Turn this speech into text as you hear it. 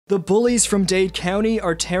The bullies from Dade County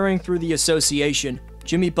are tearing through the association.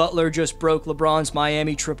 Jimmy Butler just broke LeBron's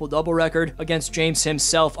Miami triple-double record against James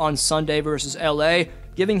himself on Sunday versus LA,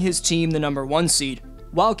 giving his team the #1 seed.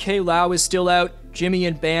 While K-Lau is still out, Jimmy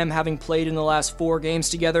and Bam, having played in the last 4 games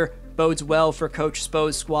together, bodes well for Coach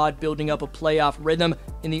Spo's squad building up a playoff rhythm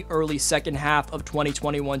in the early second half of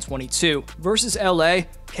 2021-22. Versus LA,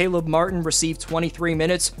 Caleb Martin received 23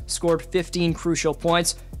 minutes, scored 15 crucial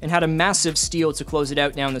points, and had a massive steal to close it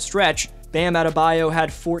out down the stretch. Bam Adbeayo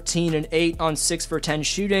had 14 and 8 on 6 for 10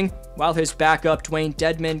 shooting, while his backup Dwayne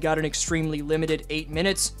Dedmon got an extremely limited 8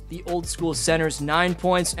 minutes. The old school center's 9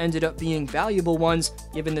 points ended up being valuable ones,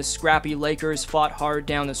 given the scrappy Lakers fought hard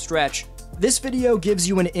down the stretch. This video gives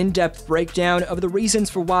you an in-depth breakdown of the reasons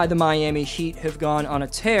for why the Miami Heat have gone on a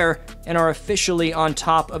tear and are officially on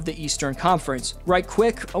top of the Eastern Conference. Right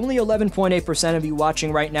quick, only 11.8% of you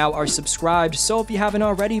watching right now are subscribed, so if you haven't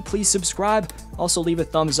already, please subscribe. Also leave a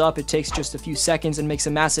thumbs up, it takes just a few seconds and makes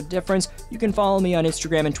a massive difference. You can follow me on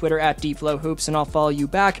Instagram and Twitter at DFlowHoops and I'll follow you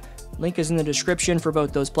back. Link is in the description for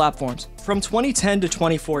both those platforms. From 2010 to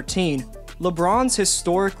 2014, LeBron's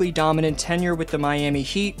historically dominant tenure with the Miami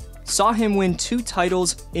Heat saw him win 2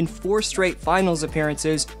 titles in 4 straight finals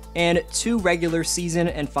appearances and 2 regular season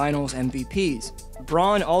and finals MVPs.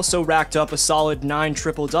 Bron also racked up a solid 9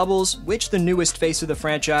 triple-doubles, which the newest face of the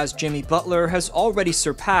franchise, Jimmy Butler, has already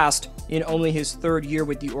surpassed in only his 3rd year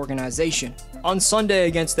with the organization. On Sunday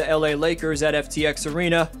against the LA Lakers at FTX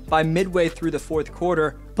Arena, by midway through the 4th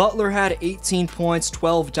quarter, Butler had 18 points,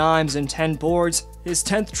 12 dimes, and 10 boards, his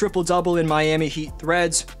 10th triple-double in Miami Heat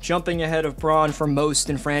threads, jumping ahead of Bron for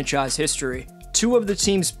most in franchise history. 2 of the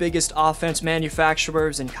team's biggest offense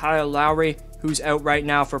manufacturers in Kyle Lowry, who's out right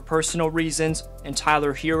now for personal reasons, and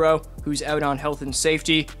Tyler Hero, who's out on health and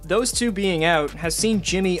safety. Those 2 being out has seen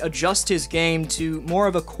Jimmy adjust his game to more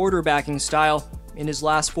of a quarterbacking style. In his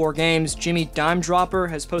last 4 games, Jimmy Dime Dropper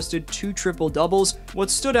has posted 2 triple-doubles.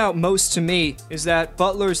 What stood out most to me is that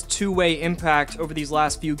Butler's two-way impact over these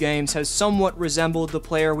last few games has somewhat resembled the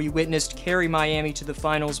player we witnessed carry Miami to the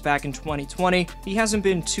finals back in 2020. He hasn't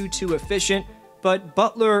been too efficient, but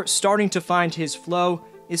Butler starting to find his flow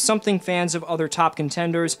is something fans of other top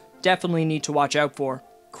contenders definitely need to watch out for.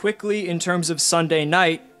 Quickly, in terms of Sunday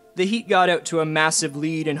night, the Heat got out to a massive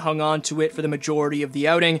lead and hung on to it for the majority of the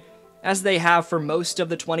outing. As they have for most of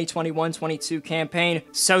the 2021-22 campaign,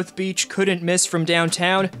 South Beach couldn't miss from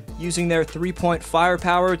downtown, using their 3-point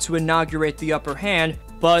firepower to inaugurate the upper hand,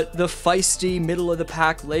 but the feisty,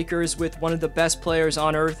 middle-of-the-pack Lakers, with one of the best players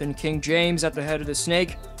on earth in King James at the head of the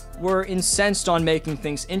snake, were incensed on making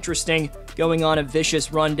things interesting, going on a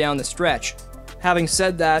vicious run down the stretch. Having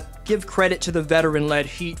said that, give credit to the veteran-led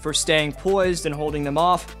Heat for staying poised and holding them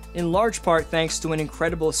off, in large part thanks to an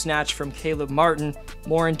incredible snatch from Caleb Martin.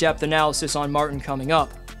 More in-depth analysis on Martin coming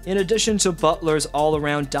up. In addition to Butler's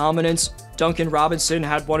all-around dominance, Duncan Robinson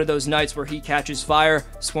had one of those nights where he catches fire,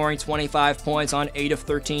 scoring 25 points on 8 of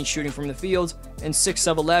 13 shooting from the field and 6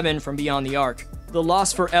 of 11 from beyond the arc. The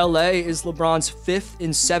loss for LA is LeBron's 5th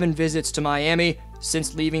in 7 visits to Miami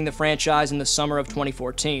since leaving the franchise in the summer of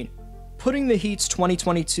 2014. Putting the Heat's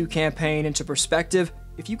 2022 campaign into perspective,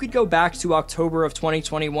 if you could go back to October of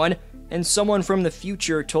 2021 and someone from the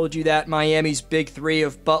future told you that Miami's big 3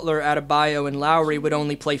 of Butler, Adbeayo, and Lowry would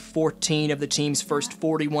only play 14 of the team's first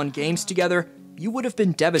 41 games together, you would have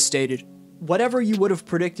been devastated. Whatever you would have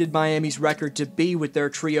predicted Miami's record to be with their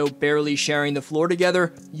trio barely sharing the floor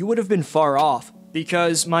together, you would have been far off,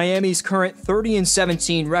 because Miami's current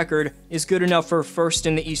 30-17 record is good enough for first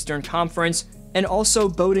in the Eastern Conference. And also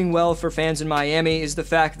boding well for fans in Miami is the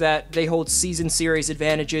fact that they hold season series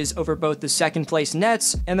advantages over both the second-place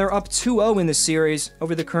Nets, and they're up 2-0 in the series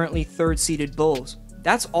over the currently 3rd-seeded Bulls.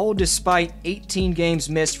 That's all despite 18 games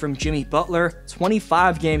missed from Jimmy Butler,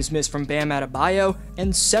 25 games missed from Bam Adbeayo,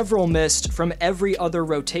 and several missed from every other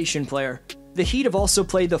rotation player. The Heat have also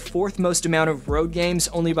played the 4th most amount of road games,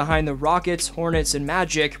 only behind the Rockets, Hornets, and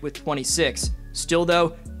Magic with 26. Still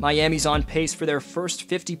though, Miami's on pace for their first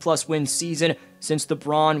 50-plus win season since the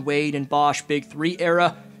Bron, Wade, and Bosh Big 3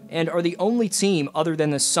 era, and are the only team other than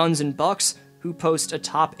the Suns and Bucks who post a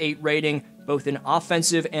top 8 rating both in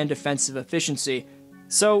offensive and defensive efficiency.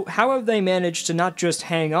 So how have they managed to not just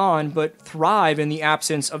hang on, but thrive in the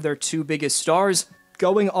absence of their 2 biggest stars?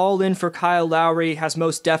 Going all in for Kyle Lowry has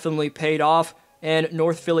most definitely paid off, and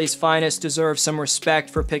North Philly's finest deserves some respect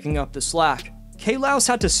for picking up the slack. K-Lau's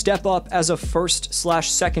had to step up as a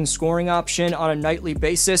first/second scoring option on a nightly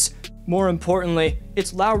basis. More importantly,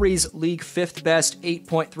 it's Lowry's league 5th best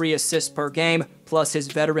 8.3 assists per game, plus his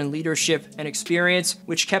veteran leadership and experience,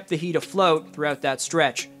 which kept the Heat afloat throughout that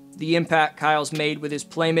stretch. The impact Kyle's made with his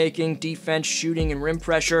playmaking, defense, shooting, and rim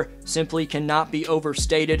pressure simply cannot be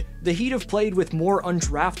overstated. The Heat have played with more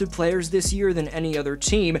undrafted players this year than any other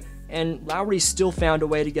team, and Lowry still found a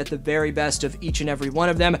way to get the very best of each and every one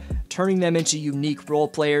of them, turning them into unique role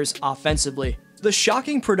players offensively. The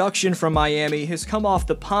shocking production from Miami has come off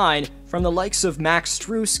the pine from the likes of Max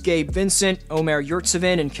Strus, Gabe Vincent, Omer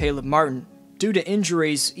Yurtseven, and Caleb Martin. Due to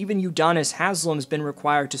injuries, even Udonis Haslem's been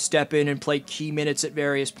required to step in and play key minutes at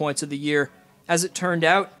various points of the year. As it turned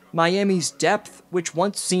out, Miami's depth, which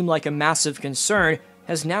once seemed like a massive concern,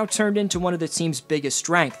 has now turned into one of the team's biggest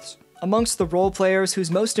strengths. Amongst the role players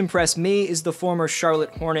who's most impressed me is the former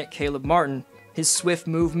Charlotte Hornet Caleb Martin. His swift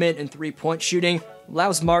movement and three-point shooting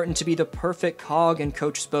allows Martin to be the perfect cog in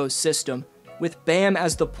Coach Spo's system. With Bam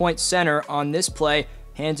as the point center on this play,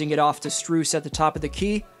 handing it off to Strus at the top of the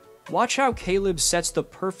key, watch how Caleb sets the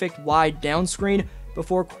perfect wide down screen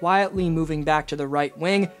before quietly moving back to the right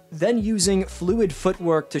wing, then using fluid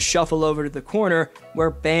footwork to shuffle over to the corner,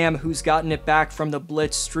 where Bam, who's gotten it back from the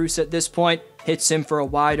blitz Strus at this point, hits him for a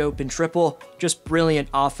wide open triple. Just brilliant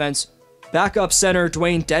offense. Backup center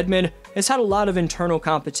Dwayne Dedmon has had a lot of internal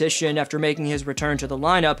competition after making his return to the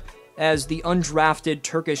lineup, as the undrafted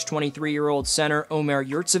Turkish 23-year-old center Omer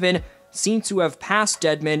Yurtseven seemed to have passed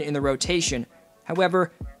Dedmon in the rotation.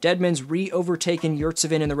 However, Dedmon's re-overtaken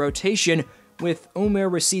Yurtseven in the rotation, with Omer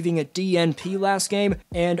receiving a DNP last game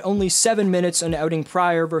and only 7 minutes an outing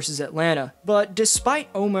prior versus Atlanta. But despite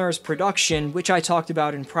Omer's production, which I talked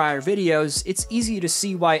about in prior videos, it's easy to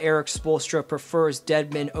see why Erik Spoelstra prefers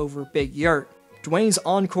Dedmon over Big Yurt. Dwayne's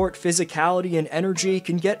on-court physicality and energy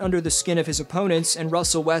can get under the skin of his opponents, and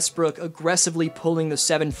Russell Westbrook aggressively pulling the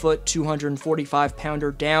 7-foot,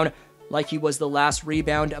 245-pounder down like he was the last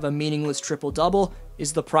rebound of a meaningless triple-double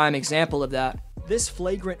is the prime example of that. This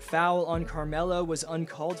flagrant foul on Carmelo was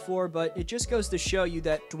uncalled for, but it just goes to show you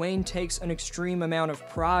that Dwayne takes an extreme amount of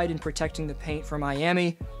pride in protecting the paint for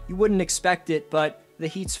Miami. You wouldn't expect it, but the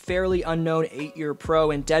Heat's fairly unknown 8-year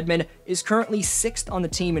pro in Dedmon is currently 6th on the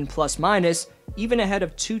team in plus-minus, even ahead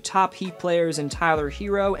of 2 top Heat players in Tyler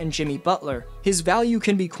Hero and Jimmy Butler. His value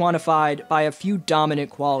can be quantified by a few dominant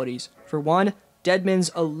qualities. For one, Dedmon's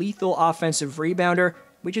a lethal offensive rebounder,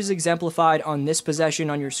 which is exemplified on this possession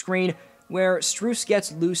on your screen, where Strus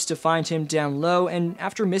gets loose to find him down low, and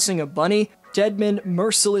after missing a bunny, Dedmon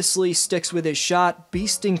mercilessly sticks with his shot,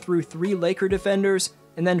 beasting through 3 Laker defenders,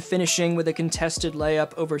 and then finishing with a contested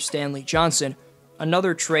layup over Stanley Johnson.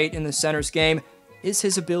 Another trait in the center's game is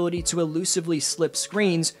his ability to elusively slip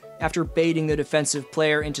screens after baiting the defensive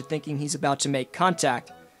player into thinking he's about to make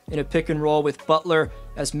contact. In a pick and roll with Butler,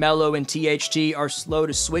 as Melo and THT are slow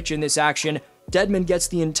to switch in this action, Dedmon gets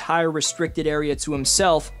the entire restricted area to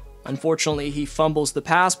himself. Unfortunately, he fumbles the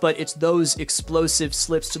pass, but it's those explosive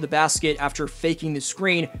slips to the basket after faking the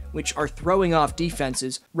screen which are throwing off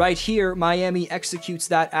defenses. Right here, Miami executes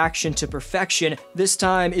that action to perfection. This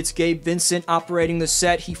time, it's Gabe Vincent operating the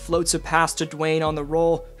set. He floats a pass to Dwayne on the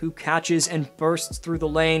roll, who catches and bursts through the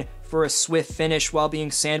lane for a swift finish while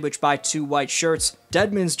being sandwiched by 2 white shirts.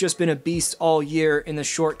 Dedmon's just been a beast all year in the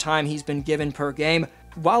short time he's been given per game.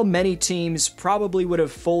 While many teams probably would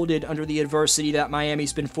have folded under the adversity that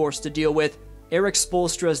Miami's been forced to deal with, Erik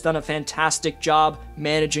Spoelstra has done a fantastic job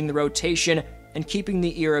managing the rotation and keeping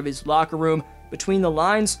the ear of his locker room. Between the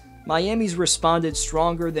lines, Miami's responded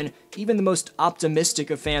stronger than even the most optimistic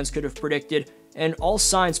of fans could have predicted, and all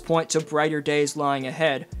signs point to brighter days lying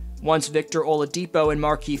ahead. Once Victor Oladipo and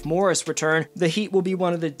Markieff Morris return, the Heat will be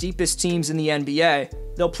one of the deepest teams in the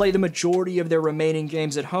NBA. They'll play the majority of their remaining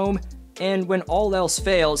games at home, and when all else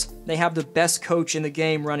fails, they have the best coach in the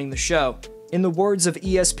game running the show. In the words of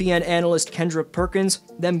ESPN analyst Kendrick Perkins,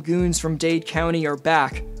 them goons from Dade County are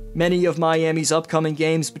back. Many of Miami's upcoming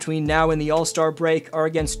games between now and the All-Star break are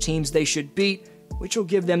against teams they should beat, which will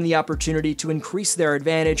give them the opportunity to increase their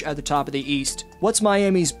advantage at the top of the East. What's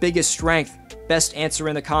Miami's biggest strength? Best answer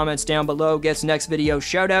in the comments down below gets next video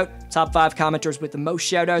shoutout. Top 5 commenters with the most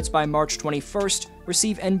shoutouts by March 21st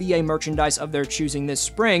receive NBA merchandise of their choosing this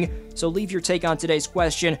spring, so leave your take on today's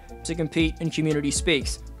question to compete in Community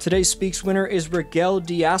Speaks. Today's Speaks winner is Rigel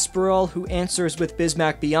Diasporal, who answers with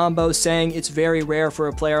Bismack Biyombo, saying it's very rare for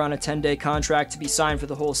a player on a 10-day contract to be signed for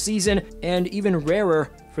the whole season, and even rarer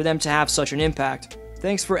for them to have such an impact.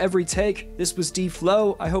 Thanks for every take. This was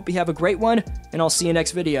D-Flow. I hope you have a great one, and I'll see you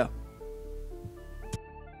next video.